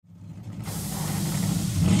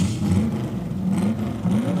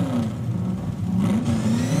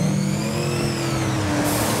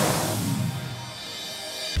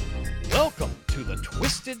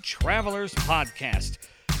Twisted Travelers Podcast,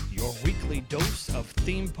 your weekly dose of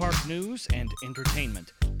theme park news and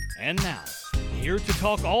entertainment. And now, here to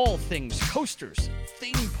talk all things coasters,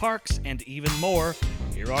 theme parks, and even more,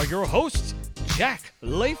 here are your hosts, Jack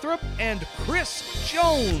Lathrop and Chris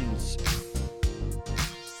Jones.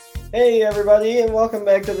 Hey everybody, and welcome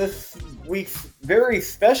back to this week's very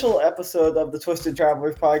special episode of the Twisted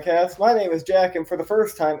Travelers Podcast. My name is Jack, and for the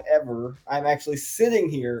first time ever, I'm actually sitting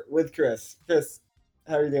here with Chris. Chris,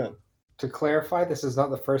 how are you doing? To clarify, this is not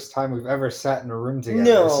the first time we've ever sat in a room together.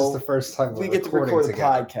 No, this is the first time we get to record the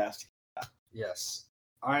podcast. Yes.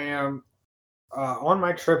 I am on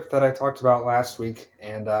my trip that I talked about last week,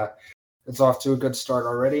 and it's off to a good start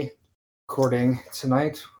already. Recording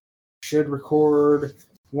tonight. Should record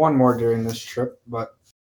one more during this trip, but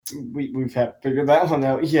we haven't figured that one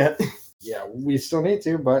out yet. Yeah, we still need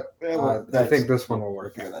to, but I think this one will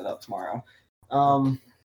work. Figure that out tomorrow.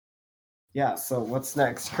 Yeah, so what's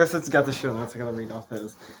next? Chris has got the show notes. I gotta read off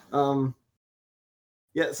his.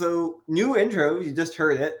 Yeah, so new intro. You just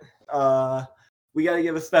heard it. We got to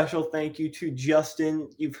give a special thank you to Justin.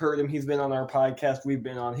 You've heard him. He's been on our podcast. We've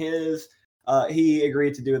been on his. He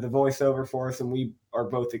agreed to do the voiceover for us, and we are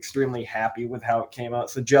both extremely happy with how it came out.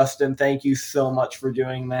 So, Justin, thank you so much for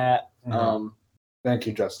doing that. Mm-hmm. Thank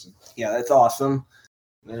you, Justin. Yeah, that's awesome.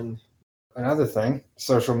 And another thing,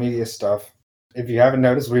 social media stuff. If you haven't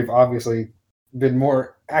noticed, we've obviously been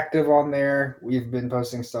more active on there. We've been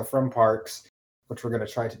posting stuff from parks, which we're going to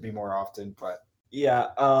try to be more often. But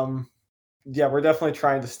yeah, we're definitely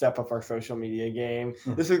trying to step up our social media game.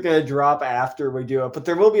 This is going to drop after we do it, but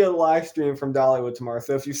there will be a live stream from Dollywood tomorrow.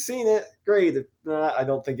 So if you've seen it, great. If not, I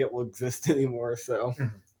don't think it will exist anymore. So,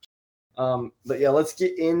 but yeah, let's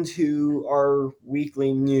get into our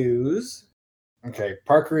weekly news. Okay,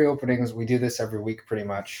 park reopenings. We do this every week pretty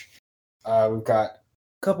much. We've got a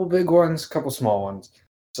couple big ones, a couple small ones.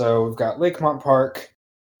 So we've got Lakemont Park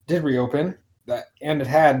did reopen. And it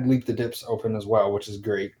had Leap the Dips open as well, which is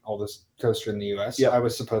great. Oldest coaster in the U.S. Yep. I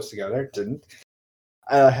was supposed to go there, didn't.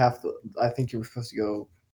 I think you were supposed to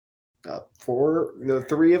go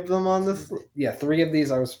three of them on this. Yeah, 3 of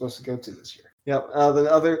these I was supposed to go to this year. Yep.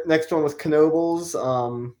 The next one was Knoebels.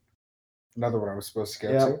 Another one I was supposed to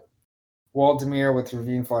go to. Waldemere with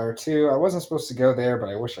Ravine Flyer 2. I wasn't supposed to go there, but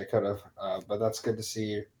I wish I could have. But that's good to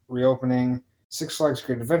see reopening. Six Flags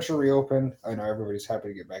Great Adventure reopened. I know everybody's happy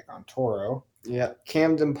to get back on Toro. Yeah,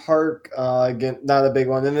 Camden Park, again, not a big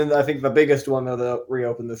one. And then I think the biggest one that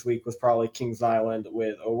reopened this week was probably Kings Island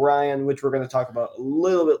with Orion, which we're going to talk about a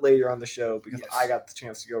little bit later on the show because I got the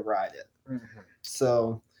chance to go ride it. Mm-hmm.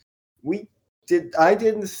 So I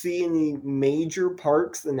didn't see any major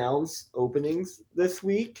parks announce openings this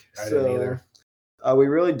week. I didn't either. We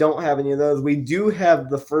really don't have any of those. We do have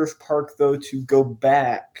the first park, though, to go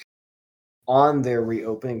back on their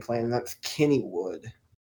reopening plan, and that's Kennywood.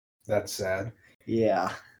 That's sad.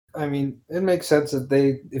 Yeah. I mean, it makes sense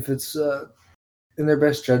that if it's in their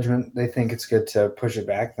best judgment, they think it's good to push it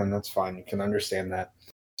back, then that's fine. You can understand that.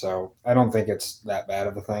 So I don't think it's that bad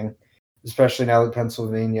of a thing, especially now that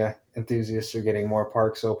Pennsylvania enthusiasts are getting more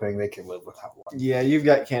parks opening. They can live without one. Yeah, you've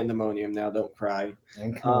got Candemonium now. Don't cry.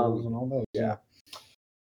 And Knoebels and all those. Yeah.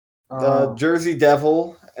 Jersey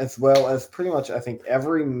Devil, as well as pretty much, I think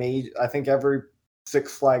every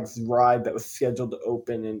Six Flags ride that was scheduled to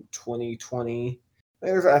open in 2020.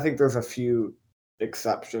 I think there's a few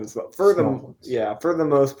exceptions, but for the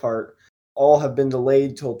most part, all have been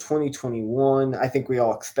delayed till 2021. I think we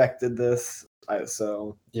all expected this.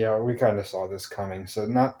 Yeah, we kind of saw this coming, so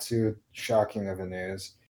not too shocking of a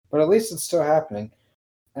news, but at least it's still happening.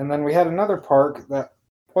 And then we had another park that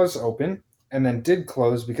was open and then did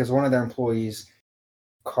close because one of their employees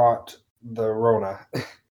caught the Rona.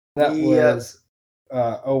 That was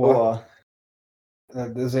Owa, the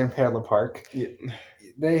Zampella Park. Yeah.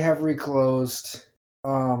 They have reclosed.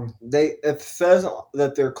 It says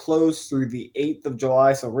that they're closed through the 8th of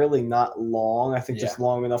July, so really not long. I think just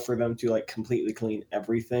long enough for them to completely clean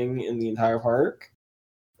everything in the entire park.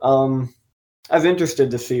 I was interested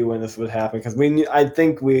to see when this would happen because I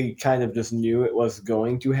think we kind of just knew it was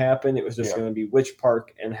going to happen. It was just going to be which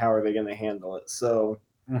park and how are they going to handle it. So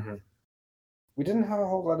we didn't have a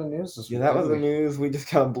whole lot of news this week. Yeah, that was the news. We just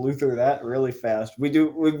kind of blew through that really fast. We've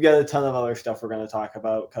got a ton of other stuff we're going to talk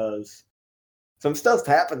about because some stuff's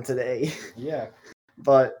happened today. Yeah,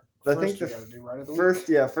 but first I think first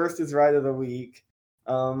is Ride of the Week.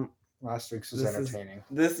 Last week's was entertaining.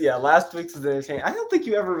 Last week's was entertaining. I don't think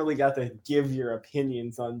you ever really got to give your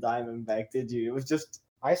opinions on Diamondback, did you? It was just...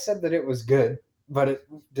 I said that it was good, but it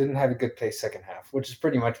didn't have a good pace second half, which is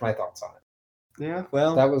pretty much my thoughts on it. Yeah,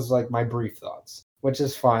 well... That was my brief thoughts, which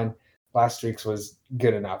is fine. Last week's was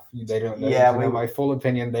good enough. They don't know my full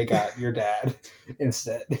opinion. They got your dad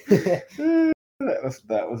instead.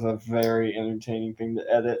 That was a very entertaining thing to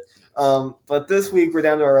edit. But this week we're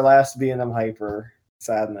down to our last B&M Hyper.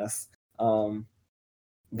 Sadness.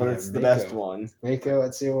 But it's the best one. Mako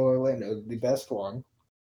at Seawell Orlando, the best one,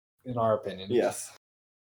 in our opinion. Yes.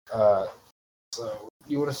 So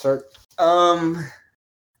you want to start? I don't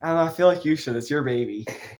know, I feel like you should. It's your baby.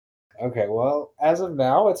 Okay, well, as of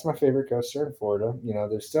now, it's my favorite coaster in Florida. You know,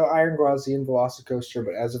 there's still Iron Gwazi and Velocicoaster,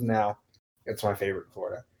 but as of now, it's my favorite in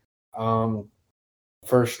Florida.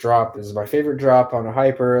 First drop is my favorite drop on a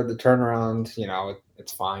Hyper. The turnaround, you know,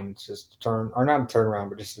 it's fine. It's just a turn, or not a turnaround,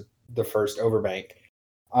 but just the first overbank.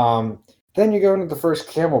 Then you go into the first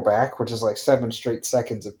Camelback, which is like 7 straight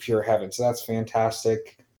seconds of pure heaven. So that's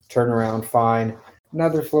fantastic. Turnaround, fine.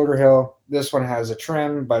 Another floater hill. This one has a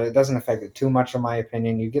trim, but it doesn't affect it too much, in my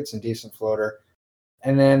opinion. You get some decent floater.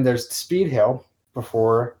 And then there's the speed hill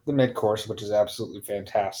before the mid-course, which is absolutely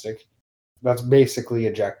fantastic. That's basically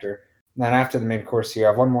ejector. And then after the mid-course, you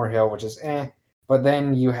have one more hill, which is but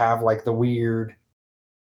then you have like the weird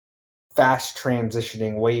fast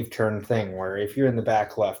transitioning wave turn thing where if you're in the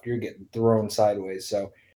back left, you're getting thrown sideways.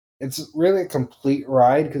 So it's really a complete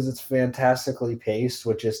ride because it's fantastically paced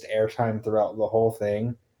with just airtime throughout the whole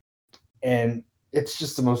thing. And it's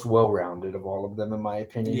just the most well-rounded of all of them, in my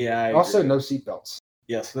opinion. Yeah, I also, agree. no seatbelts.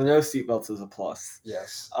 Yes, the no seatbelts is a plus.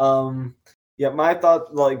 Yes. Yeah, my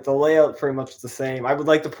thought, like, the layout pretty much the same. I would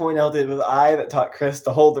like to point out that it was I that taught Chris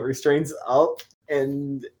to hold the restraints up,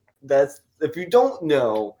 and that's, if you don't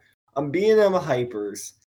know, on B&M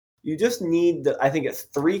Hypers, you just need, I think it's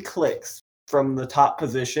 3 clicks from the top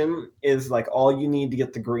position is, like, all you need to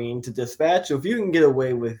get the green to dispatch. So if you can get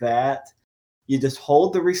away with that, you just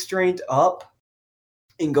hold the restraint up,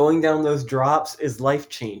 and going down those drops is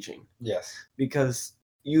life-changing. Yes. Because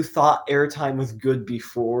you thought airtime was good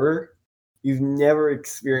before. You've never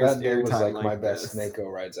experienced airtime like that. Was like my this. best Mako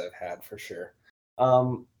rides I've had for sure.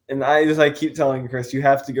 And I keep telling Chris, you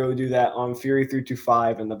have to go do that on Fury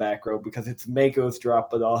 325 in the back row because it's Mako's drop,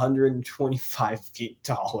 but 125 feet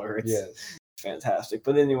taller. It's fantastic.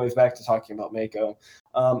 But anyways, back to talking about Mako.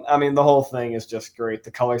 I mean, the whole thing is just great. The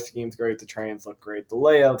color scheme's great. The trains look great. The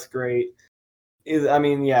layout's great. It's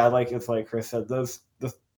like Chris said, the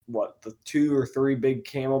 2 or 3 big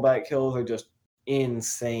Camelback hills are just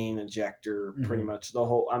insane ejector. Pretty much the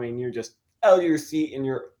whole. I mean, you're just out of your seat and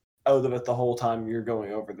you're out of it the whole time you're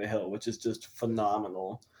going over the hill, which is just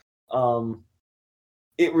phenomenal.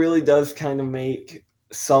 It really does kind of make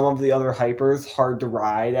some of the other Hypers hard to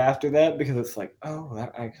ride after that because it's like, oh,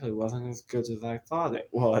 that actually wasn't as good as I thought it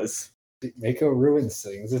was. Mako ruins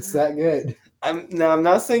things. It's that good. I'm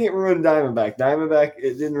not saying it ruined Diamondback. Diamondback,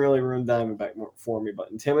 it didn't really ruin Diamondback for me,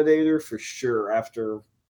 but Intimidator for sure. After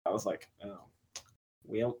I was like, oh,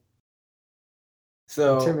 well.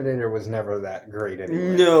 So Intimidator was never that great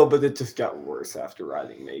anyway. No, but it just got worse after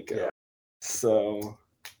riding Mako. Yeah. So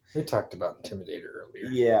we talked about Intimidator earlier.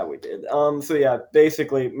 Yeah, we did. So yeah,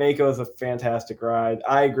 basically Mako is a fantastic ride.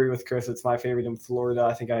 I agree with Chris. It's my favorite in Florida.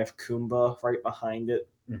 I think I have Kumba right behind it.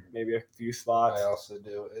 Maybe a few spots. I also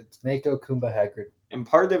do. It's Mako, Kumba, Hagrid. And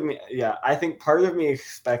part of me, I think part of me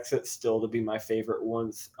expects it still to be my favorite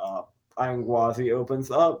once Iron Gwazi opens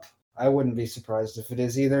up. I wouldn't be surprised if it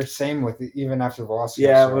is either. Same with even after Velocicoaster.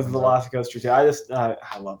 Yeah, with Velocicoaster too. I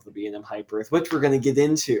love the B&M Hypers, which we're going to get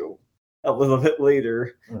into a little bit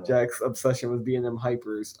later. Jack's obsession with B&M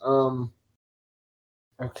Hypers.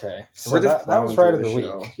 Okay. So that was right of the week.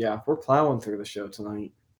 Yeah, we're plowing through the show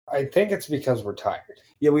tonight. I think it's because we're tired.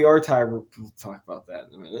 Yeah, we are tired. We'll talk about that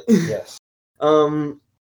in a minute. Yes.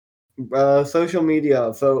 Social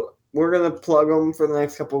media. So we're gonna plug them for the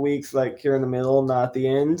next couple of weeks, like here in the middle, not at the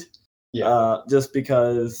end. Yeah. Just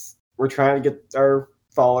because we're trying to get our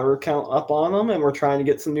follower count up on them, and we're trying to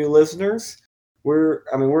get some new listeners. We're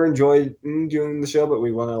enjoying doing the show, but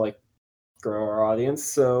we want to grow our audience.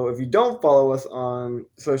 So if you don't follow us on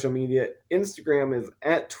social media, Instagram is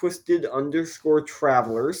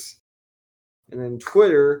 @twisted_travelers. And then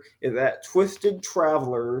Twitter is @Twisted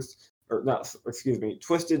Travelers,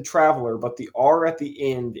 Twisted Traveler, but the R at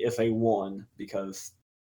the end is a 1 because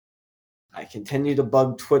I continue to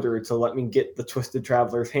bug Twitter to let me get the Twisted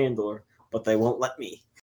Travelers handler, but they won't let me.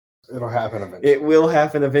 It'll happen eventually. It will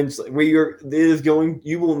happen eventually.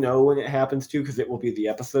 You will know when it happens too, because it will be the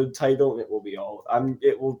episode title, and it will be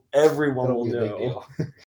everyone will know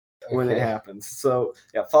when it happens. So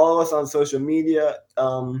yeah, follow us on social media.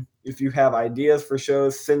 If you have ideas for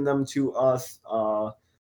shows, send them to us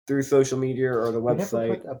through social media or the website. We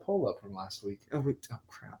never put a poll up from last week. Oh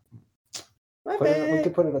crap. We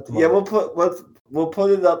could put it up tomorrow. Yeah, we'll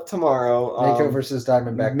put it up tomorrow. Mako versus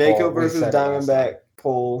Diamondback. Mako versus Diamondback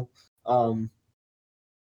poll.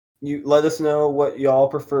 You let us know what y'all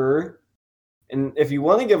prefer, and if you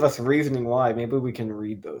want to give us reasoning why, maybe we can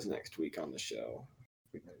read those next week on the show.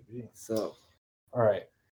 Maybe. So, all right.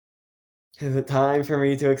 Is it time for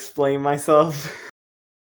me to explain myself?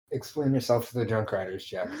 Explain yourself to the Drunk Riders,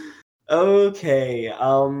 Jack. Okay.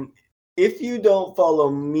 If you don't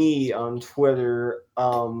follow me on Twitter,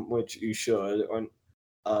 which you should,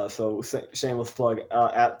 so shameless plug,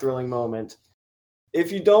 at Thrilling Moment. If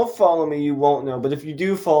you don't follow me, you won't know. But if you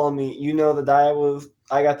do follow me, you know that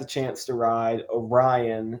I got the chance to ride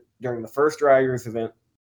Orion during the first Riders event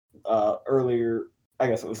earlier. I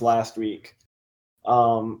guess it was last week.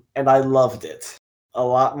 And I loved it a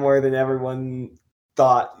lot more than everyone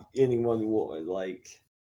thought anyone would. Like,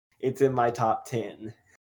 it's in my top 10.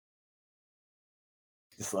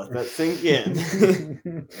 Just let that sink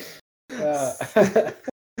in.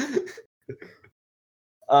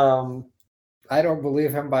 I don't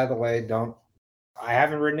believe him, by the way. I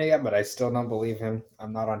haven't ridden it yet, but I still don't believe him.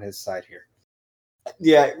 I'm not on his side here.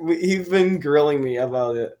 Yeah, he's been grilling me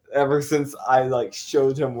about it ever since I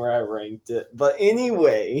showed him where I ranked it. But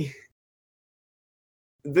anyway,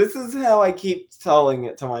 this is how I keep telling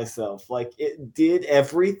it to myself. Like, it did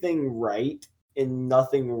everything right and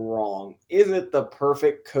nothing wrong. Is it the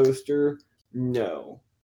perfect coaster? No.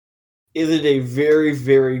 Is it a very,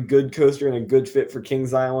 very good coaster and a good fit for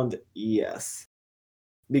Kings Island? Yes.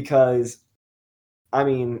 Because, I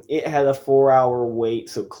mean, it had a 4-hour wait,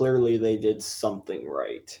 so clearly they did something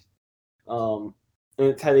right. And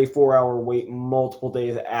it's had a 4-hour wait multiple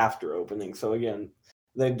days after opening, so again,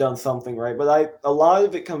 they've done something right. But a lot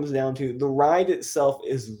of it comes down to the ride itself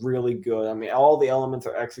is really good. I mean, all the elements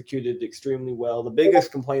are executed extremely well. The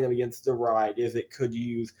biggest complaint against the ride is it could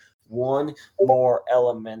use one more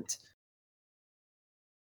element.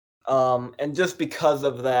 And just because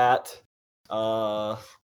of that, I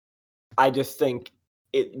just think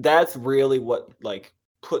that's really what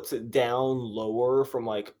puts it down lower from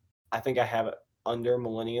I think I have it under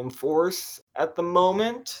Millennium Force at the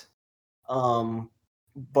moment.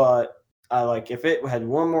 But if it had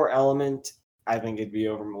one more element, I think it'd be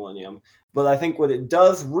over Millennium. But I think what it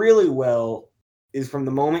does really well is from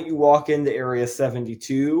the moment you walk into Area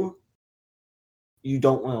 72, you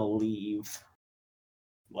don't want to leave.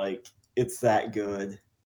 It's that good.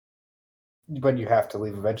 But you have to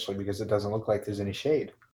leave eventually because it doesn't look like there's any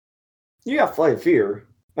shade. You got Flight of Fear.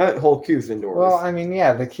 That whole queue's indoors. Well, I mean,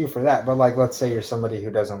 yeah, the queue for that. But let's say you're somebody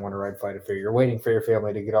who doesn't want to ride Flight of Fear. You're waiting for your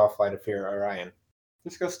family to get off Flight of Fear Orion.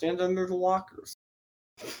 Just go stand under the lockers.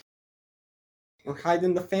 Or hide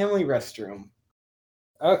in the family restroom.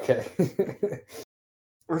 Okay.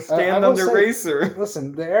 Or stand under Racer.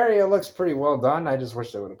 Listen, the area looks pretty well done. I just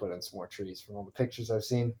wish they would have put in some more trees from all the pictures I've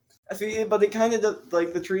seen. I see, but it kind of does,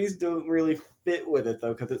 the trees don't really fit with it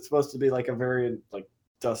though, because it's supposed to be a very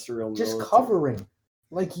industrial. Just covering,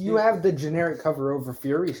 you have the generic cover over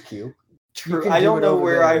Fury's queue. True. I don't know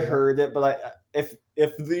where I heard it, but if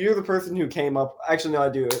you're the person who came up, actually no, I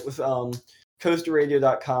do. It was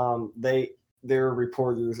coasterradio.com. Their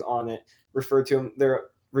reporters on it refer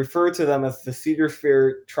to them as the Cedar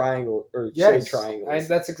Fair Triangle or Shade Triangles.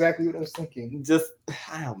 That's exactly what I was thinking. Just,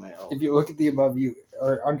 I don't know. If you look at the above you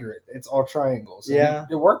or under it, it's all triangles. Yeah.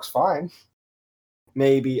 It works fine.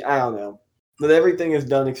 Maybe. I don't know. But everything is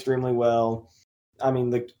done extremely well. I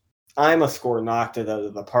mean, I'm a Score knocked it out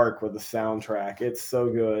of the park with the soundtrack. It's so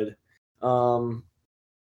good.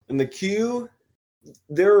 In the queue,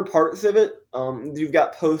 there are parts of it. You've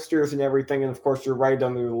got posters and everything, and of course you're right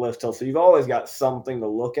under the lift hill, so you've always got something to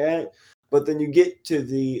look at. But then you get to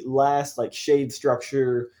the last shade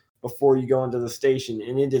structure before you go into the station,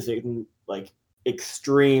 and it is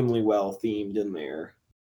extremely well themed in there.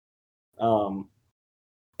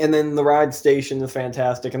 And then the ride station is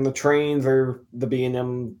fantastic, and the trains are the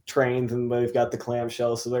B&M trains, and they've got the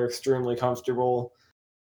clamshell, so they're extremely comfortable.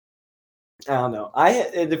 I don't know.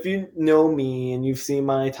 If you know me and you've seen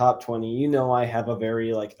my top 20, you know I have a very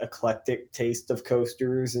eclectic taste of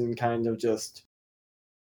coasters, and kind of just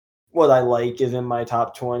what I like is in my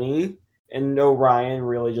top 20. And Orion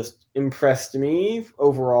really just impressed me.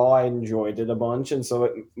 Overall, I enjoyed it a bunch, and so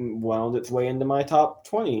it wound its way into my top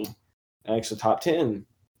 20. Actually, top 10.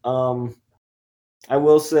 I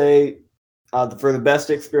will say for the best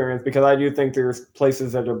experience, because I do think there's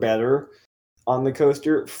places that are better on the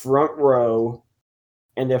coaster, front row.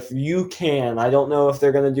 And if you can, I don't know if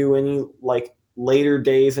they're going to do any later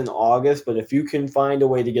days in August, but if you can find a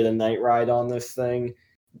way to get a night ride on this thing,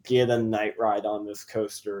 get a night ride on this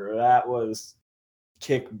coaster. That was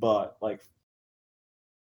kick butt.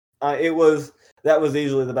 That was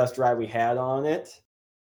easily the best ride we had on it,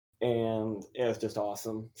 and it was just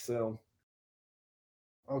awesome. So,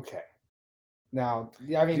 okay. Now,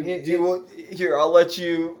 I mean, here, I'll let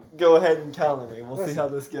you go ahead and counter me. We'll see how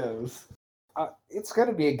this goes. It's going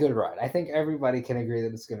to be a good ride. I think everybody can agree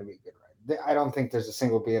that it's going to be a good ride. I don't think there's a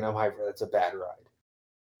single B&M Hyper that's a bad ride.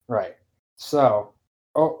 Right. So,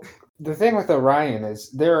 the thing with Orion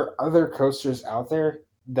is there are other coasters out there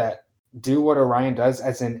that do what Orion does,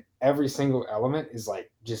 as in every single element is like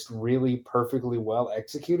just really perfectly well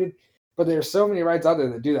executed. But there are so many rides out there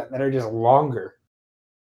that do that are just longer.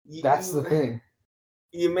 That's the thing.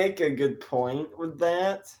 You make a good point with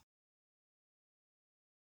that.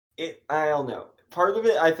 I don't know. Part of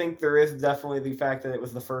it, I think there is definitely the fact that it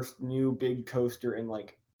was the first new big coaster in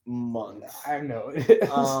like months. I know it is.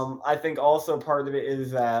 I think also part of it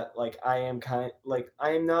is that like I am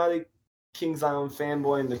not a Kings Island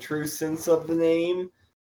fanboy in the true sense of the name,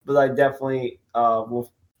 but I definitely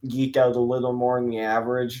will geek out a little more than the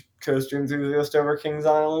average coaster enthusiast over Kings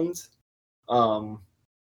Island.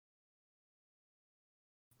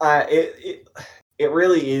 It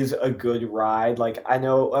really is a good ride. Like, I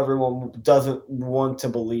know everyone doesn't want to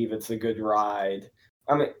believe it's a good ride.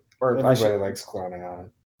 I mean, or everybody likes clowning on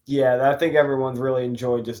it. Yeah, I think everyone's really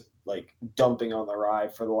enjoyed just like dumping on the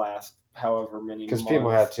ride for the last however many months. Because people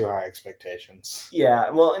had too high expectations. Yeah,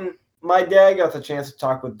 well, and my dad got the chance to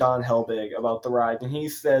talk with Don Helbig about the ride, and he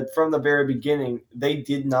said from the very beginning they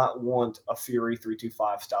did not want a Fury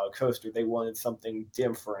 325 style coaster. They wanted something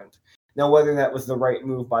different. Now, whether that was the right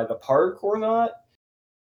move by the park or not,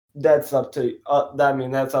 that's up to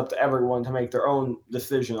that's up to everyone to make their own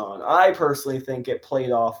decision on. I personally think it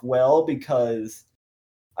played off well because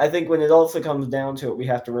I think when it also comes down to it, we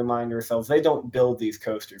have to remind ourselves they don't build these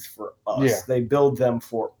coasters for us. Yeah. They build them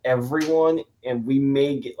for everyone, and we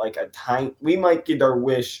may get like we might get our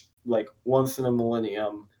wish like once in a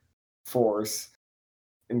millennium force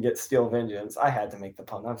and get Steel Vengeance. I had to make the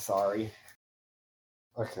pun. I'm sorry.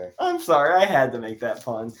 Okay. I'm sorry, I had to make that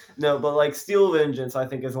pun. No, but like Steel Vengeance, I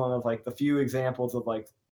think is one of like the few examples of like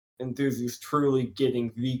enthusiasts truly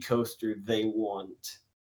getting the coaster they want.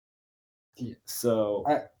 Yeah. So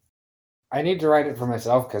I need to ride it for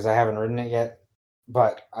myself because I haven't ridden it yet.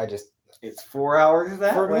 But it's 4 hours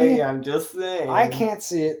that way. I'm just saying. I can't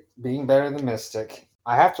see it being better than Mystic.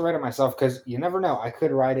 I have to ride it myself because you never know. I could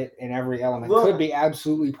ride it in every element. Could be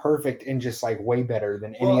absolutely perfect and just like way better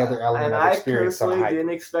than any other element I've experienced. And I personally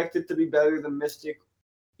didn't expect it to be better than Mystic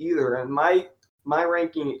either. And my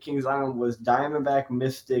ranking at Kings Island was Diamondback,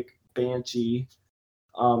 Mystic, Banshee,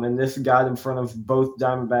 and this got in front of both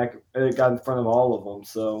Diamondback. It got in front of all of them.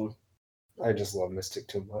 So I just love Mystic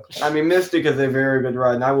too much. I mean, Mystic is a very good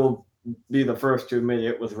ride, and I will be the first to admit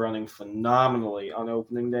it was running phenomenally on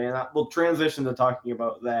opening day, and we'll transition to talking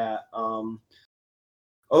about that.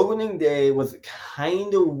 Opening day was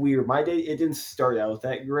kind of weird. My day, it didn't start out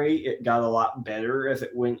that great. It got a lot better as it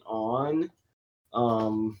went on.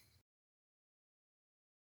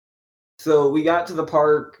 So we got to the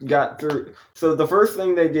park, got through. So the first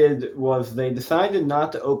thing they did was they decided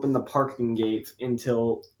not to open the parking gates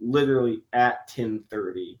until literally at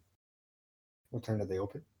 10:30. What time did they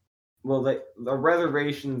open? Well, the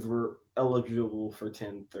reservations were eligible for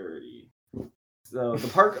 10:30. So the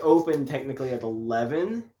park opened technically at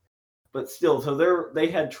 11, but still, so they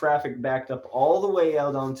had traffic backed up all the way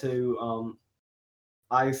out onto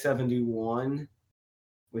I-71,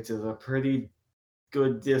 which is a pretty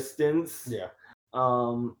good distance. Yeah.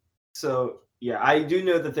 So yeah, I do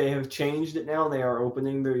know that they have changed it now. They are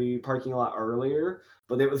opening the parking lot earlier,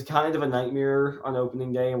 but it was kind of a nightmare on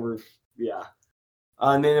opening day, and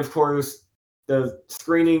and then, of course, the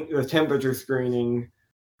temperature screening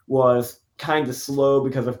was kind of slow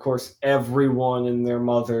because, of course, everyone and their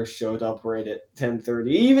mother showed up right at 10:30,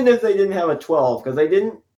 even if they didn't have a 12, because they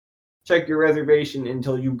didn't check your reservation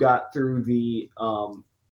until you got through the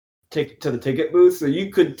ticket to the ticket booth. So you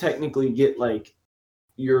could technically get like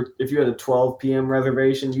if you had a 12 p.m.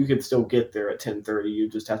 reservation, you could still get there at 10:30. You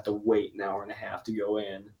just have to wait an hour and a half to go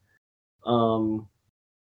in.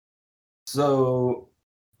 So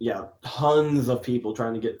yeah, tons of people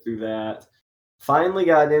trying to get through that. Finally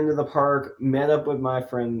got into the park, met up with my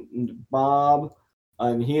friend Bob,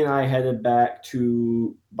 and he and I headed back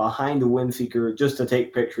to behind the Windseeker just to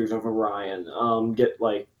take pictures of Orion. Get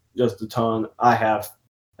like just a ton. I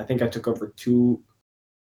think it took over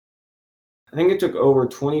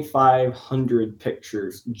 2,500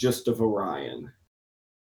 pictures just of Orion,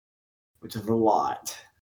 which is a lot.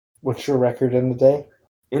 What's your record in the day?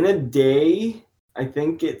 In a day, I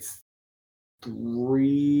think it's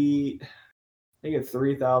 3. think it's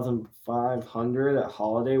 3,500 at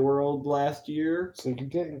Holiday World last year. So you're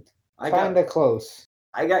getting kind of close.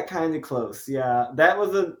 I got kind of close. Yeah, that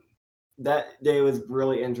day was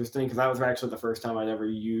really interesting because that was actually the first time I'd ever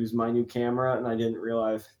used my new camera, and I didn't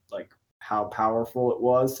realize like how powerful it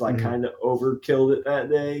was. So I kind of overkilled it that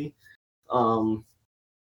day.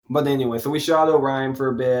 But anyway, so we shot Orion for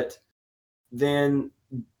a bit, then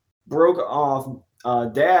broke off.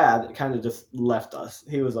 Dad kind of just left us.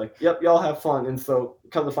 He was like, "Yep, y'all have fun." And so,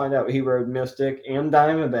 come to find out, he rode Mystic and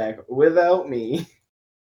Diamondback without me.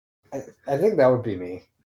 I think that would be me.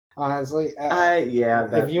 Honestly,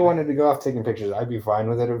 if you wanted to go off taking pictures, I'd be fine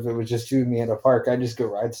with it. If it was just you and me at a park, I'd just go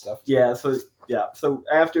ride stuff. So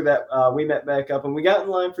after that, we met back up and we got in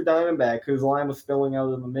line for Diamondback, whose line was spilling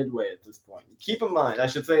out in the midway at this point. Keep in mind, I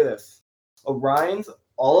should say this: Orion's,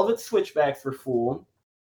 all of its switchbacks were full.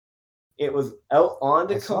 It was out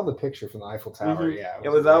onto. I saw the picture from the Eiffel Tower. Yeah, it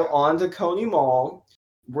was out onto Coney Mall.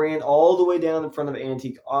 Ran all the way down in front of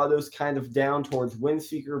Antique Autos, kind of down towards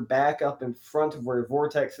Windseeker, back up in front of where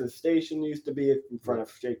Vortex's station used to be, in front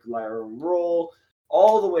of Shake, Ladder, and Roll,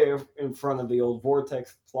 all the way in front of the old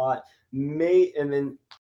Vortex plot, and then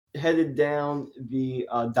headed down the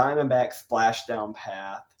Diamondback splashdown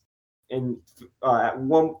path. And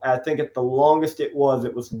I think at the longest it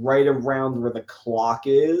was right around where the clock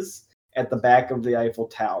is at the back of the Eiffel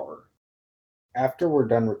Tower. After we're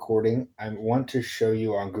done recording, I want to show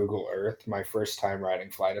you on Google Earth my first time riding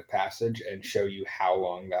Flight of Passage and show you how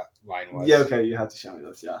long that line was. Yeah, okay, you have to show me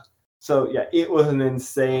this, yeah. So, yeah, it was an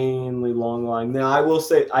insanely long line. Now, I will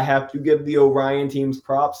say, I have to give the Orion teams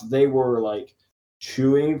props. They were, like,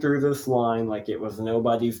 chewing through this line like it was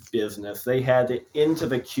nobody's business. They had it into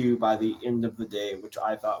the queue by the end of the day, which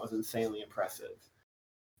I thought was insanely impressive.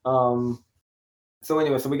 So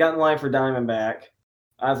anyway, we got in line for Diamondback.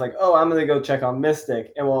 I was like, I'm going to go check on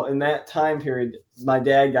Mystic. And well, in that time period, my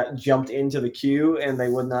dad got jumped into the queue and they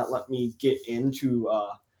would not let me get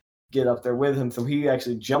up there with him. So he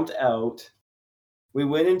actually jumped out. We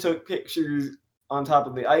went and took pictures on top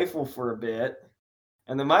of the Eiffel for a bit.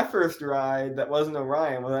 And then my first ride that wasn't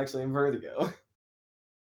Orion was actually in Vertigo.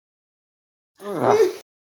 I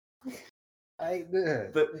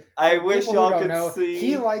wish y'all could see.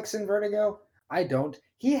 He likes Invertigo. I don't.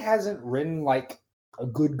 He hasn't ridden like a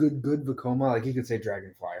good Vekoma. Like you could say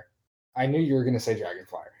Dragonflyer. I knew you were going to say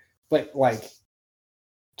Dragonflyer. But like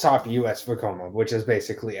top US Vekoma, which is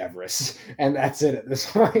basically Everest. And that's it at this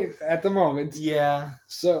point, at the moment. Yeah.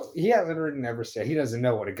 So he hasn't ridden Everest yet. He doesn't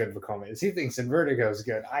know what a good Vekoma is. He thinks Invertigo is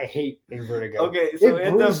good. I hate Invertigo. Okay, so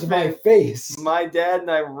it bruised my face. My dad and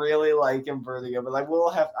I really like Invertigo, but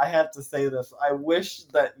I have to say this. I wish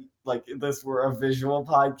that like this were a visual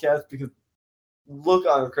podcast because look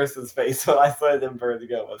on Chris's face when I said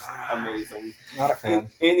Invertigo was amazing. Not a fan.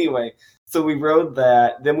 Anyway, so we rode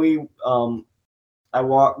that. Then I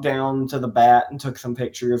walked down to the bat and took some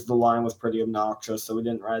pictures. The line was pretty obnoxious, so we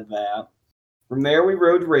didn't ride that. From there, we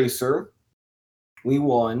rode Racer. We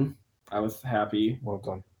won. I was happy. Well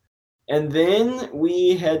done. And then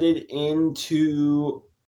we headed into,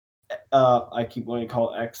 I keep wanting to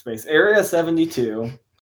call it X Space, Area 72.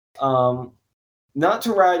 Not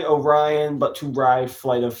to ride Orion, but to ride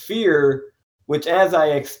Flight of Fear, which, as I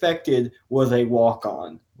expected, was a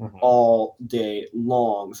walk-on all day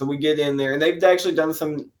long. So we get in there, and they've actually done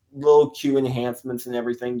some little queue enhancements and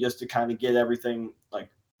everything just to kind of get everything like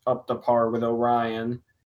up to par with Orion.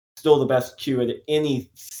 Still the best queue at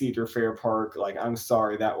any Cedar Fair park. Like, I'm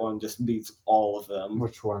sorry, that one just beats all of them.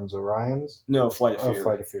 Which one's Orion's? No, Flight of Fear. Oh,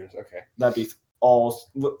 Flight of Fears, okay. That beats all.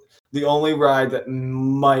 The only ride that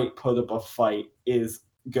might put up a fight is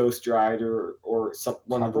Ghost Rider or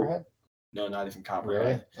one of the. No, not even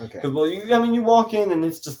Copperhead. Really? Okay. Because you walk in and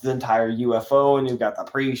it's just the entire UFO, and you've got the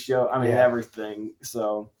pre-show. Everything.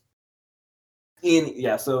 So,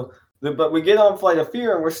 but we get on Flight of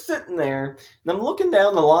Fear, and we're sitting there, and I'm looking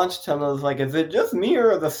down the launch tunnel. It's like, is it just me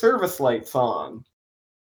or are the service lights on?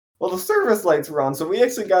 Well, the service lights were on, so we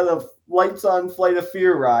actually got a lights on Flight of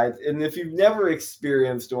Fear ride. And if you've never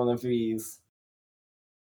experienced one of these,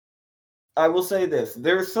 I will say this: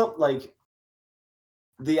 there's something like.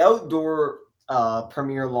 The outdoor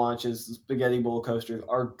premiere launches, Spaghetti Bowl coasters,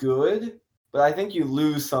 are good, but I think you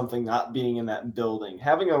lose something not being in that building.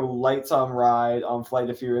 Having a lights-on ride on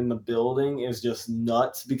Flight of Fear in the building is just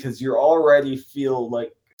nuts because you already feel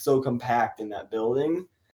like so compact in that building.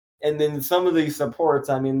 And then some of these supports,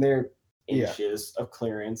 they're inches of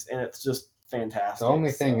clearance, and it's just fantastic. The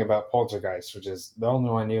only thing about Poltergeist, which is the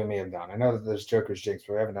only one you and me have done, I know that there's Joker's Jinx,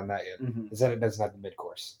 but we haven't done that yet, is that it doesn't have the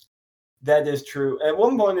mid-course. That is true. At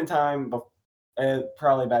one point in time,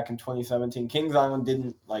 probably back in 2017. Kings Island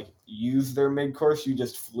didn't like use their mid-course. You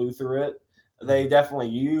just flew through it. They definitely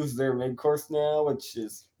use their mid-course now, which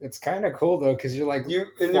is... It's kind of cool, though, because you're like, if you're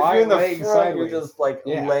in the front, sideways. You're just like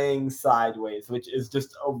laying sideways, which is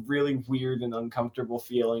just a really weird and uncomfortable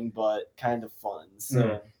feeling, but kind of fun.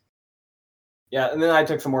 So, yeah, and then I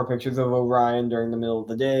took some more pictures of Orion during the middle of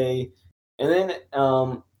the day. And then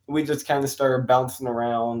we just kind of started bouncing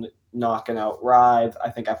around, knocking out rides.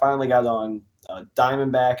 I think I finally got on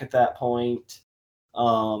Diamondback at that point.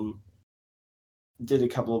 Did a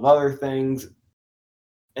couple of other things.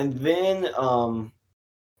 And then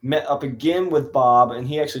met up again with Bob, and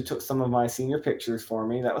he actually took some of my senior pictures for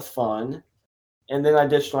me. That was fun. And then I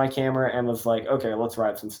ditched my camera and was like, okay, let's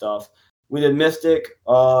ride some stuff. We did Mystic.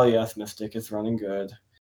 Oh, yes, Mystic is running good.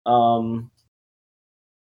 I'm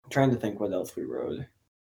trying to think what else we rode.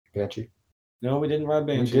 Banshee. No, we didn't ride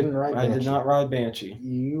Banshee. I did not ride Banshee.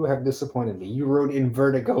 You have disappointed me. You rode in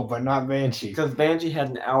Vertigo, but not Banshee. Because Banshee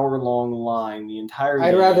had an hour-long line the entire day.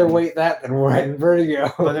 I'd rather wait that than ride in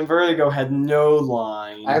Vertigo. But in Vertigo had no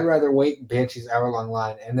line. I'd rather wait Banshee's hour-long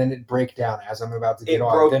line, and then it break down as I'm about to get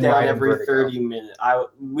off. It broke down every 30 minutes.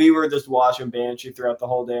 We were just watching Banshee throughout the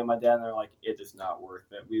whole day, and my dad and I were like, it is not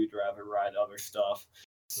worth it. We would rather ride other stuff.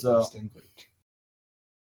 So...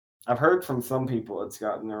 I've heard from some people it's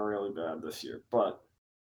gotten really bad this year, but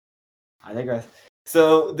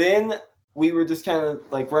so then we were just kind of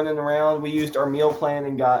like running around. We used our meal plan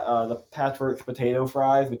and got the Patchworks potato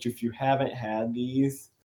fries, which if you haven't had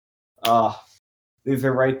these are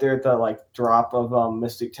right there at the like drop of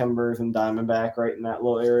Mystic Timbers and Diamondback right in that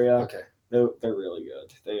little area. Okay. They're really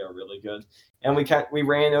good. They are really good. And we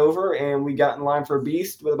ran over and we got in line for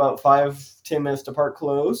Beast with about 5-10 minutes to park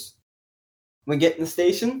close. We get in the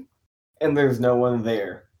station, and there's no one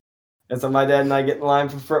there. And so my dad and I get in line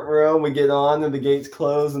for front row, and we get on, and the gates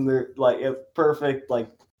close, and they're like a perfect like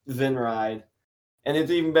Zen ride. And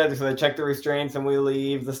it's even better because I check the restraints, and we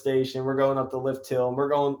leave the station. We're going up the lift hill, and we're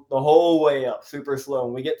going the whole way up super slow.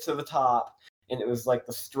 And we get to the top, and it was like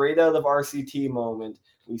the straight out of RCT moment.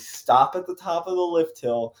 We stop at the top of the lift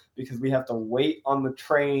hill because we have to wait on the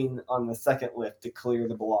train on the second lift to clear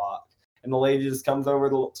the block. And the lady just comes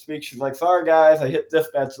over to speak. She's like, sorry, guys, I hit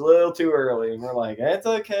dispatch a little too early. And we're like, it's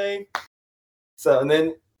okay. So, and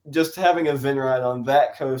then just having a Zen ride on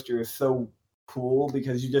that coaster is so cool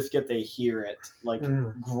because you just get to hear it, like,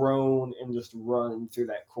 groan and just run through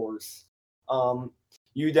that course.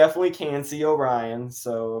 You definitely can see Orion.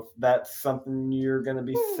 So if that's something you're going to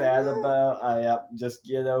be sad about, just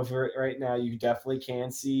get over it right now. You definitely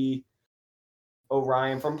can see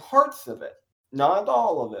Orion from parts of it. Not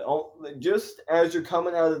all of it. Just as you're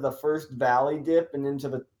coming out of the first valley dip and into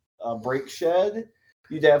the brake shed,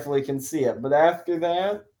 you definitely can see it. But after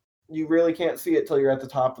that, you really can't see it till you're at the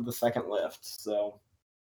top of the second lift. So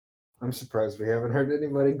I'm surprised we haven't heard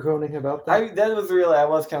anybody groaning about that. I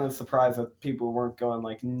was kind of surprised that people weren't going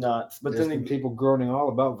like nuts. But there's been people groaning all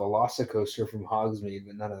about Velocicoaster from Hogsmeade,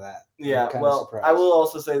 but none of that. Yeah, well, I will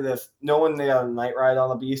also say this. No one got a night ride on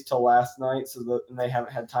the Beast till last night, and they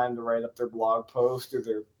haven't had time to write up their blog post or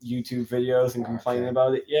their YouTube videos and complain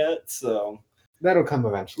about it yet. So that'll come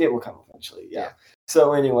eventually. It will come eventually, yeah.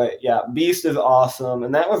 So anyway, Beast is awesome.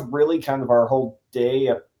 And that was really kind of our whole day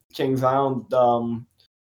at Kings Island.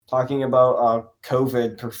 Talking about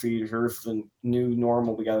COVID procedures, the new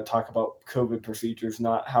normal, we got to talk about COVID procedures,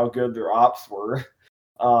 not how good their ops were.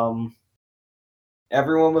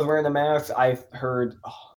 Everyone was wearing a mask. I heard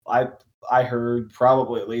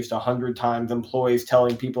probably at least 100 times employees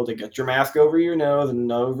telling people to get your mask over your nose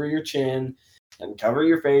and over your chin and cover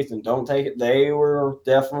your face and don't take it. They were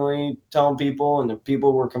definitely telling people, and if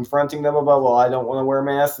people were confronting them about, well, I don't want to wear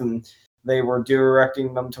masks, and they were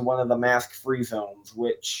directing them to one of the mask-free zones,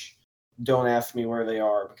 which don't ask me where they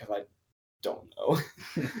are because I don't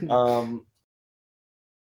know.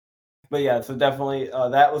 But yeah, so definitely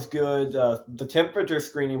that was good. The temperature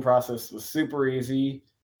screening process was super easy.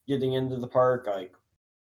 Getting into the park, it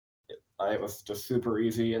was just super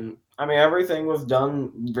easy, and I mean everything was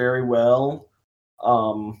done very well.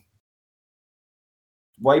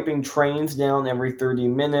 Wiping trains down every 30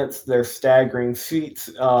 minutes. They're staggering seats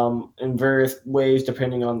in various ways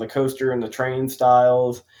depending on the coaster and the train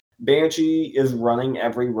styles. Banshee is running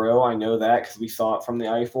every row. I know that because we saw it from the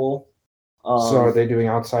Eiffel. So are they doing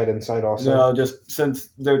outside, inside also? No, just since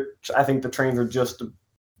I think the trains are just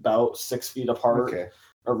about 6 feet apart. Okay.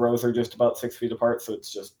 Or rows are just about 6 feet apart, so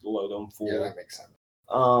it's just load them full. Yeah, that makes sense.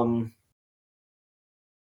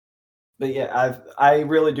 But yeah, I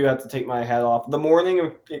really do have to take my hat off. The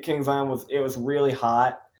morning at Kings Island was really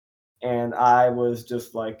hot, and I was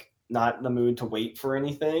just like not in the mood to wait for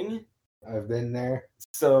anything. I've been there.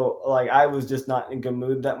 So, like, I was just not in a good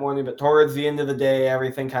mood that morning. But towards the end of the day,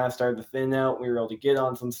 everything kind of started to thin out. We were able to get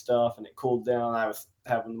on some stuff, and it cooled down. I was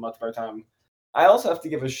having a much better time. I also have to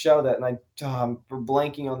give a shout out, and I'm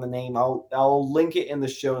blanking on the name. I'll link it in the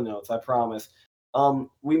show notes. I promise.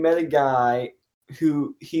 We met a guy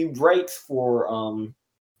who he writes for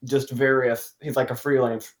just various. He's like a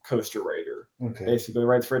freelance coaster writer. Okay. Basically,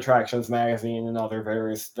 writes for Attractions Magazine and other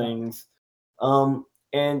various things.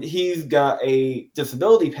 And he's got a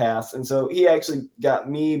disability pass, and so he actually got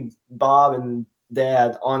me, Bob, and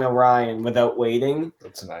Dad on Orion without waiting.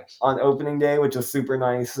 That's nice. On opening day, which was super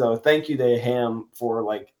nice. So thank you to him for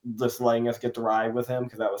like just letting us get to ride with him,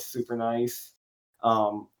 because that was super nice.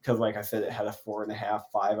 Because like I said, it had a 4.5,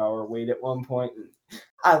 5 hour wait at one point, and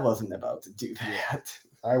I wasn't about to do that.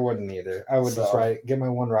 I wouldn't either. I would just get my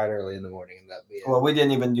one ride early in the morning, and that'd be it. Well, we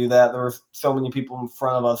didn't even do that. There were so many people in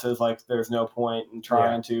front of us. It was like there's no point in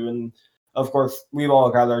trying to. And of course, we've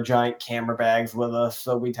all got our giant camera bags with us,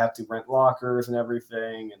 so we'd have to rent lockers and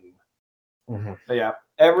everything. And but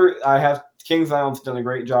yeah, Kings Island's done a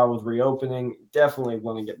great job with reopening. Definitely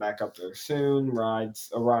want to get back up there soon.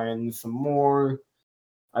 Rides Orion some more.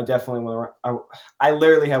 I definitely want to. I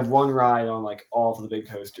literally have one ride on like all of the big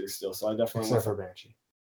coasters still, so I definitely except for Banshee.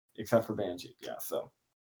 Except for Banshee, yeah. So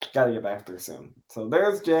gotta get back there soon. So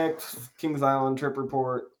there's Jack's Kings Island trip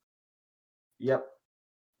report. Yep.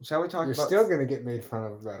 Shall we talk You're about? You're still gonna get made fun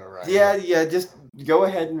of that, alright? Yeah. Just go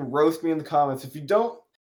ahead and roast me in the comments. If you don't,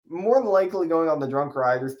 more than likely going on the Drunk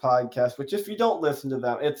Riders podcast. Which if you don't listen to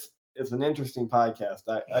them, it's an interesting podcast.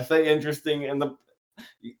 I say interesting in the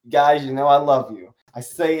guys. You know I love you. I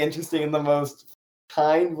say interesting in the most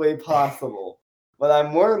kind way possible. But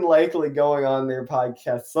I'm more than likely going on their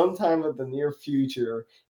podcast sometime in the near future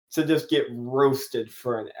to just get roasted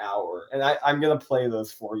for an hour. And I'm going to play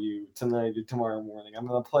those for you tonight or tomorrow morning. I'm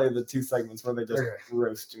going to play the 2 segments where they just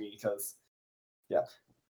roast me because, yeah.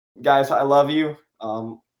 Guys, I love you.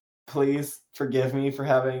 Please forgive me for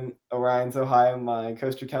having Orion so high on my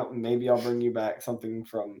coaster count, and maybe I'll bring you back something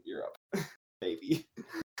from Europe. Maybe.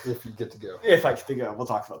 If you get to go. If I get to go. We'll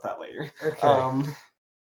talk about that later. Okay.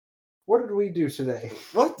 What did we do today?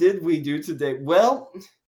 What did we do today? Well,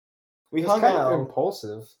 we hung out. Kind of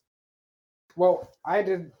impulsive. Well, I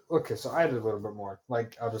did. Okay, so I did a little bit more.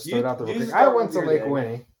 Like, I'll just throw it out there real quick. I went to Lake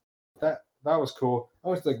Winnie. That was cool. I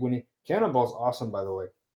went to Lake Winnie. Cannonball's awesome, by the way.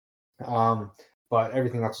 But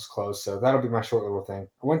everything else was closed, so that'll be my short little thing.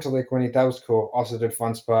 I went to Lake Winnie. That was cool. Also did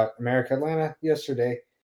Fun Spot America Atlanta yesterday.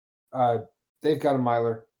 They've got a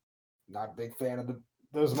miler. Not a big fan of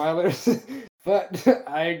those milers. But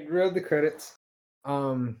I rode the credits.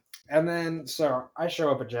 And then, so I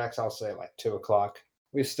show up at Jack's house, say, like 2 o'clock.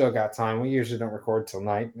 We've still got time. We usually don't record till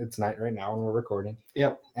night. It's night right now, and we're recording.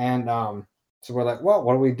 Yep. And so we're like, well,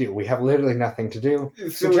 what do? We have literally nothing to do.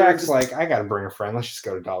 So Jack's like, I got to bring a friend. Let's just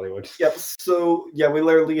go to Dollywood. Yep. So, yeah, we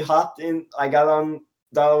literally hopped in. I got on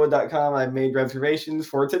Dollywood.com. I made reservations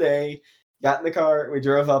for today. Got in the car. We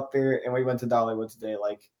drove up there, and we went to Dollywood today.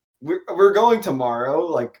 Like, we're going tomorrow.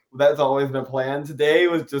 Like, that's always been planned. Today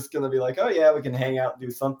was just going to be like, oh, yeah, we can hang out and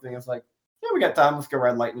do something. It's like, yeah, we got time. Let's go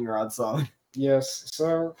ride Lightning Rod song. Yes.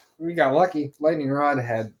 So we got lucky. Lightning Rod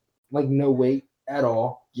had, like, no wait at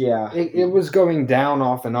all. Yeah. It was going down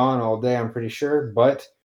off and on all day, I'm pretty sure, but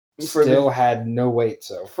still had no wait.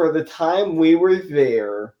 So for the time we were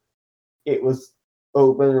there, it was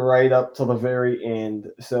open right up till the very end.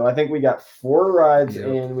 So I think we got 4 rides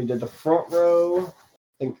in. We did the front row.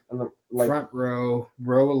 Front row,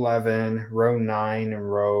 row 11, row 9,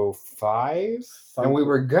 and row 5. And we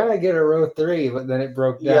were gonna get a row 3, but then it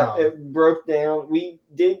broke down. Yeah, it broke down. We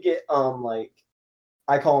did get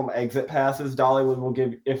I call them exit passes. Dollywood will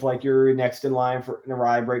give, if like you're next in line for a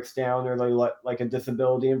ride breaks down or they let like a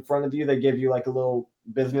disability in front of you, they give you like a little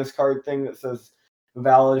business card thing that says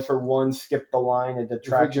valid for 1, skip the line at the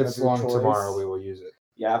attraction of your choice. Tomorrow we will use it.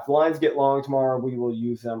 Yeah, if the lines get long tomorrow, we will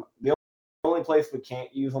use them. The only place we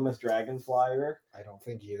can't use them is Dragon Flyer. I don't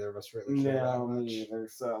think either of us really care that much. Me either.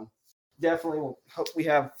 So definitely hope we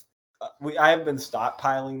have. I have been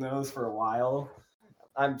stockpiling those for a while.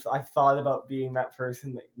 I've thought about being that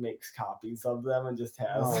person that makes copies of them and just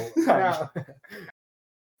has. No.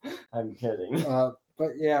 I'm kidding.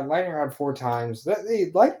 But yeah, Lightning Rod 4 times.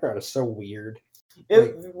 The Lightning Rod is so weird.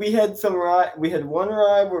 We had one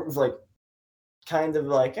ride where it was like kind of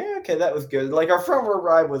like okay, that was good. Like our front row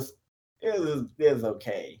ride was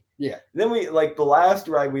okay. Yeah. Then we like the last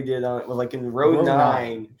ride we did on it was like in row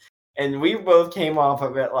 9, and we both came off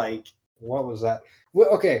of it like, what was that? Well,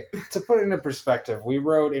 okay, to put it into perspective, we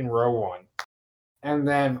rode in row 1 and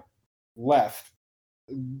then left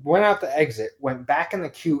went out the exit, went back in the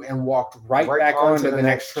queue, and walked right back onto the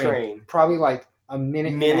next train. Probably like a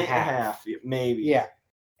minute and a half. Maybe. Yeah.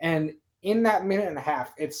 And in that minute and a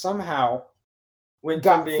half, it somehow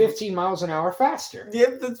got 15 miles an hour faster.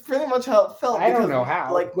 Yeah, that's pretty much how it felt. I don't know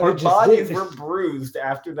how. Like, our bodies were bruised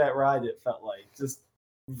after that ride, it felt like. Just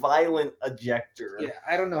violent ejector. Yeah,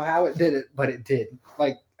 I don't know how it did it, but it did.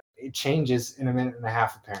 Like, it changes in a minute and a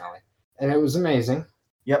half, apparently. And it was amazing.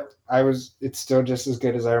 Yep. It's still just as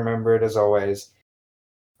good as I remember it, as always.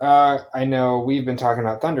 I know we've been talking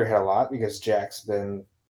about Thunderhead a lot because Jack's been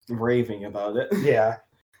raving about it. Yeah.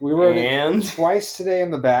 We rode it twice today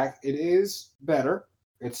in the back. It is better.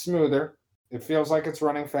 It's smoother. It feels like it's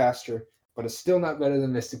running faster, but it's still not better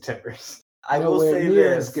than Mystic Timbers. I will say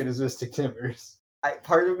this. As good as Mystic Timbers.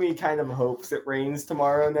 Part of me kind of hopes it rains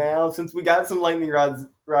tomorrow now, since we got some lightning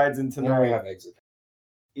rides in tonight. And we have exit.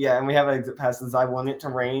 Yeah, and we have exit passes. I want it to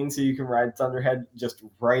rain so you can ride Thunderhead just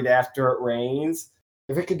right after it rains.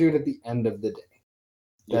 If it could do it at the end of the day,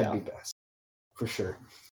 that'd be best. For sure.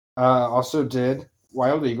 Also did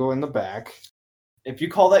Wild Eagle in the back. If you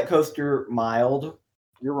call that coaster mild,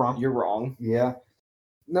 you're wrong. You're wrong. Yeah.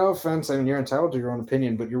 No offense. I mean, you're entitled to your own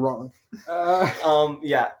opinion, but you're wrong.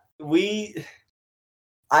 Yeah.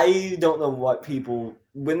 I don't know what people...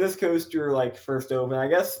 When this coaster first opened, I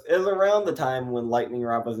guess it was around the time when Lightning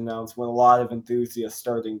Rod was announced, when a lot of enthusiasts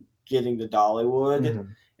started getting to Dollywood.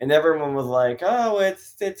 Mm-hmm. And everyone was like, oh,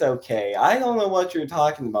 it's okay. I don't know what you're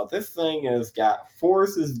talking about. This thing has got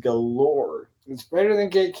forces galore. It's better than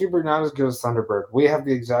Gatekeeper, not as good as Thunderbird. We have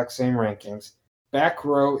the exact same rankings. Back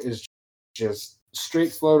row is just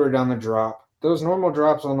straight floater down the drop. Those normal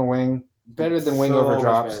drops on the wing, better than wing over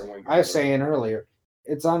drops. I was saying earlier,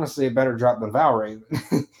 it's honestly a better drop than Valraven.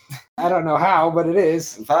 I don't know how, but it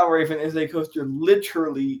is. Valraven is a coaster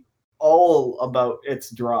literally all about its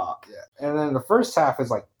drop. Yeah. And then the first half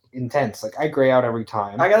is intense. I gray out every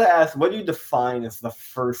time. I gotta ask, what do you define as the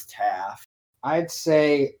first half? I'd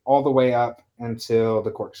say all the way up until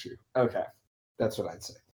the corkscrew. Okay. That's what I'd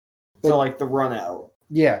say. So the run out.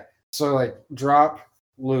 Yeah. So drop,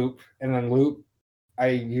 loop, and then loop. I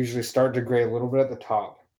usually start to gray a little bit at the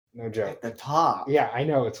top. No joke. At the top? Yeah, I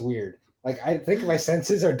know. It's weird. I think my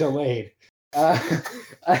senses are delayed.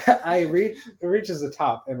 It reaches the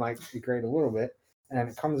top and it grade a little bit, and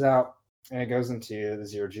it comes out and it goes into the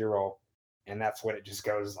 0G roll, and that's when it just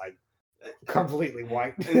goes completely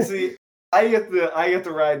white. And see, I get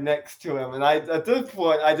to ride next to him, and at this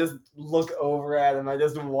point I just look over at him. I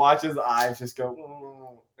just watch his eyes just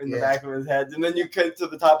go in the back of his head, and then you get to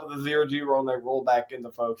the top of the 0G roll and they roll back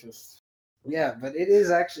into focus. Yeah, but it is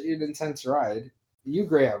actually an intense ride. You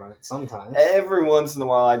gray out on it sometimes. Every once in a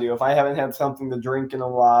while I do. If I haven't had something to drink in a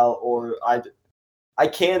while, or I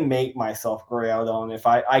can make myself gray out on it. If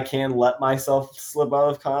I can let myself slip out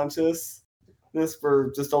of consciousness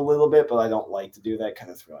for just a little bit, but I don't like to do that because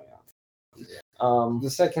it's really not. Yeah. The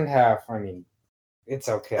second half, I mean, it's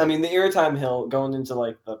okay. I mean, the Airtime Hill going into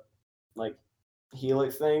the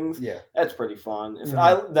Helix things. Yeah, that's pretty fun.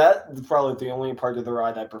 That's probably the only part of the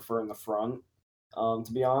ride I prefer in the front.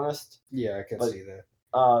 To be honest. Yeah, I can see that.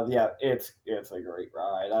 Yeah, it's a great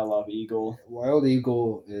ride. I love Eagle. Wild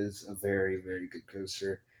Eagle is a very, very good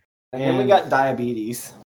coaster. And then we got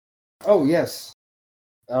Diabetes. Oh yes,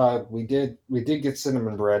 we did get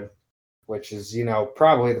Cinnamon Bread, which is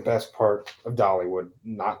probably the best part of Dollywood,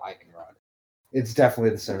 not Lightning Rod. It's definitely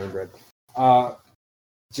the Cinnamon Bread.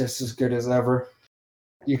 Just as good as ever.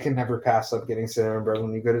 You can never pass up getting Cinnamon Bread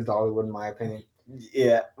when you go to Dollywood, in my opinion.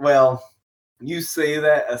 Yeah, well, you say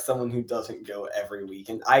that as someone who doesn't go every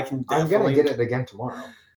weekend. I'm gonna get it again tomorrow.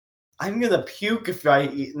 I'm gonna puke if I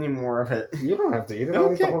eat any more of it. You don't have to eat it.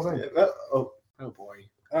 I'll eat the whole thing. Oh boy.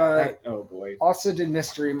 Oh boy. Also did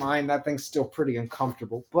Mystery Mine. That thing's still pretty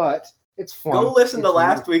uncomfortable, but it's fun. Go listen to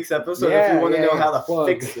last week's episode if you want to know how to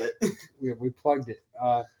fix it. We plugged it.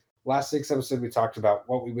 Last week's episode, we talked about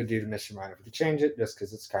what we would do to Mystery Mine if we could change it, just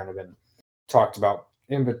because it's kind of been talked about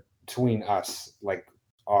in between us,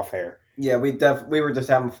 off air. Yeah, we were just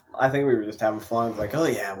having. I think we were just having fun. Oh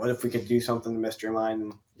yeah, what if we could do something to Mystery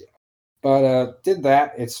Mine? Yeah. But did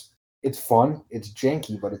that. It's fun. It's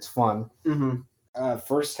janky, but it's fun. Mm-hmm.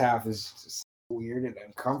 First half is just weird and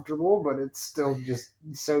uncomfortable, but it's still just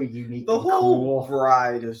so unique. The whole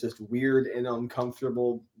ride is just weird and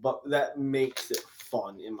uncomfortable, but that makes it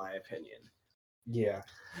fun, in my opinion. Yeah,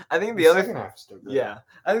 I think the other half is still good. Yeah,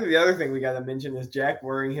 I think the other thing we got to mention is Jack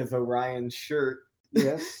wearing his Orion shirt.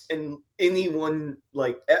 Yes. And anyone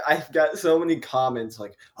I've got so many comments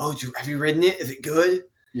 "Oh, have you ridden it? Is it good?"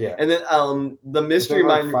 Yeah. And then the Mystery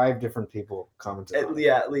like Mine 5 different people commented on it.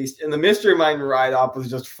 Yeah, at least. And the Mystery Mine ride-off was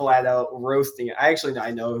just flat out roasting it.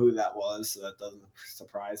 I know who that was, so that doesn't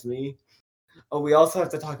surprise me. Oh, we also have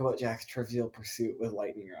to talk about Jack's Trivial Pursuit with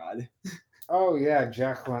Lightning Rod. Oh yeah,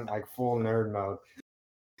 Jack went like full nerd mode.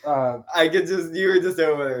 You were just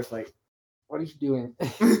over there, it's like, what are you doing?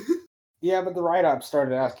 Yeah, but the write-up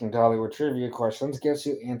started asking Dollywood trivia questions. Guess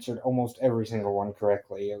who answered almost every single one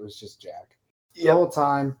correctly? It was just Jack. The whole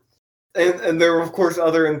time. And there were, of course,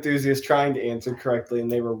 other enthusiasts trying to answer correctly,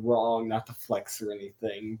 and they were wrong, not to flex or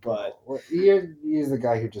anything, but... Well, he's the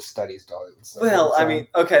guy who just studies Dollywood stuff. Well, I mean,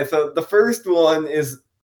 okay, so the first one is...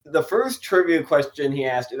 The first trivia question he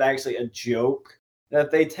asked is actually a joke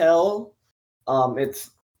that they tell.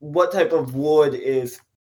 It's what type of wood is...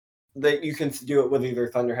 that you can do it with either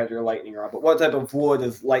Thunderhead or Lightning Rod, but what type of wood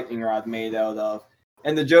is Lightning Rod made out of?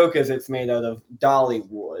 And the joke is it's made out of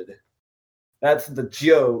Dollywood. That's the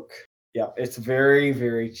joke. Yeah, it's very,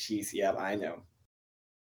 very cheesy. Yeah, I know.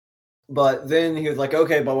 But then he was like,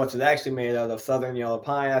 okay, but what's it actually made out of? Southern Yellow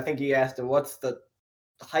Pine. I think he asked him, what's the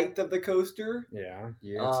height of the coaster? Yeah.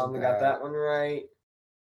 We got that one right.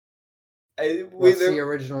 What's the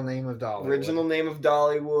original name of Dollywood? Original name of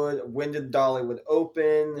Dollywood. When did Dollywood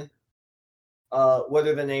open? What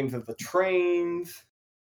are the names of the trains?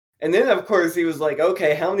 And then, of course, he was like,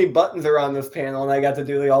 okay, how many buttons are on this panel? And I got to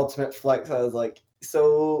do the ultimate flex. I was like,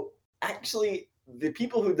 so... Actually, the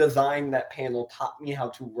people who designed that panel taught me how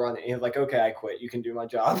to run it. And he was like, okay, I quit. You can do my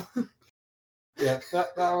job. Yeah,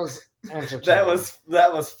 that was entertaining.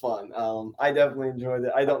 That was fun. I definitely enjoyed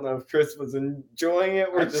it. I don't know if Chris was enjoying it.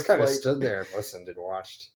 I just kind of stood there and listened and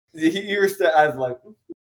watched. I was like,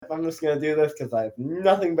 I'm just going to do this because I have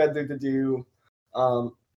nothing better to do.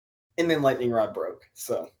 And then Lightning Rod broke.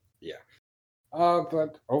 So, yeah.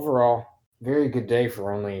 But overall, very good day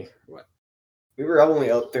for only, what? We were only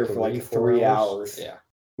out there for like 3 hours. Yeah.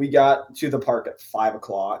 We got to the park at 5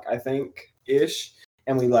 o'clock, I think, ish,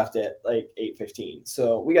 and we left at like 8:15.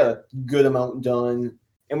 So we got a good amount done,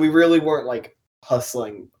 and we really weren't like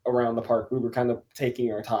hustling around the park. We were kind of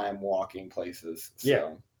taking our time walking places. So.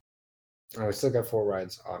 Yeah. And we still got 4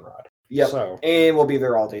 rides on Rod. Yep. So, and we'll be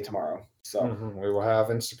there all day tomorrow. So we will have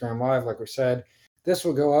Instagram Live, like we said. This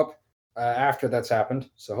will go up after that's happened,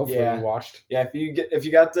 so hopefully you watched. Yeah, if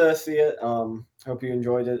you got to see it, hope you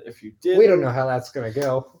enjoyed it. If you did, we don't know how that's gonna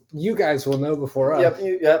go. You guys will know before us.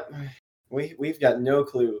 Yep. We've got no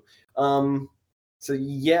clue. So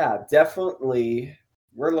yeah, definitely,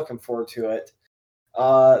 we're looking forward to it.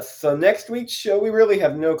 So next week's show, we really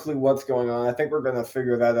have no clue what's going on. I think we're gonna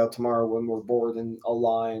figure that out tomorrow when we're bored in a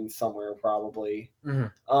line somewhere, probably.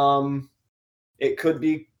 Mm-hmm. It could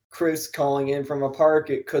be Chris calling in from a park.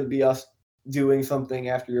 It could be us doing something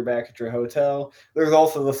after you're back at your hotel. There's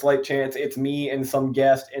also the slight chance it's me and some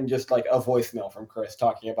guest and just like a voicemail from Chris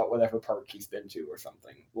talking about whatever park he's been to or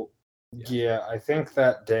something. Yeah, I think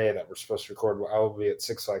that day that we're supposed to record, I will be at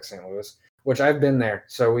Six Flags St. Louis, which I've been there,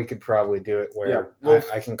 so we could probably do it where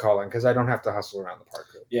I can call in because I don't have to hustle around the park.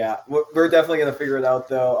 Yeah, we're definitely going to figure it out,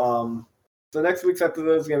 though. So next week's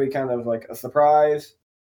episode is going to be kind of like a surprise.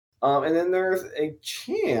 And then there's a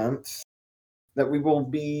chance that we will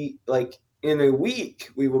be, like, in a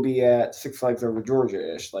week, we will be at Six Flags Over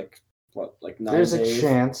Georgia-ish. Like 9 days? There's a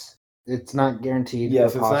chance. It's not guaranteed.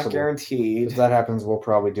 Yes, it's not guaranteed. If that happens, we'll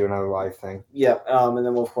probably do another live thing. Yep, and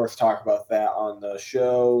then we'll, of course, talk about that on the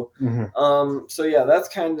show. Mm-hmm. So, yeah, that's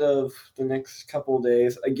kind of the next couple of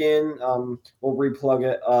days. Again, we'll replug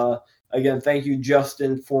it. Again, thank you,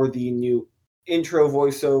 Justin, for the new intro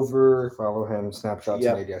voiceover. Follow him. Snapshots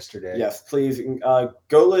made yesterday. Yes, please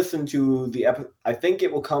go listen to the episode. I think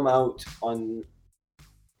it will come out on.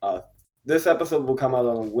 This episode will come out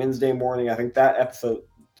on a Wednesday morning. I think that episode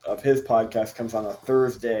of his podcast comes on a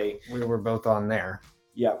Thursday. We were both on there.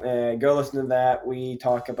 Yeah, and go listen to that. We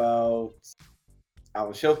talk about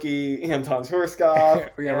Alan Schilke, Anton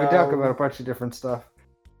Horskopf. We talk about a bunch of different stuff.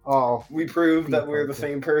 We prove that we're the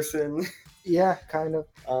same person. Yeah, kind of.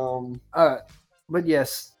 But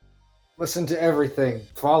yes, listen to everything.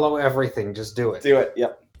 Follow everything. Just do it. Do it.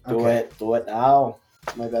 Yep. Do it now.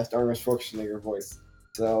 My best Arnold Schwarzenegger voice.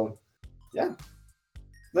 So, yeah.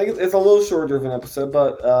 I think it's a little shorter of an episode,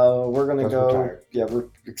 but we're going to go. We're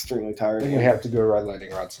extremely tired. And we have to go ride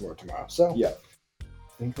Lightning Rod some more tomorrow. So, yeah. I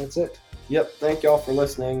think that's it. Yep. Thank y'all for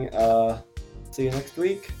listening. See you next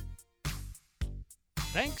week.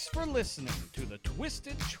 Thanks for listening to the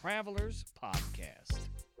Twisted Travelers Podcast.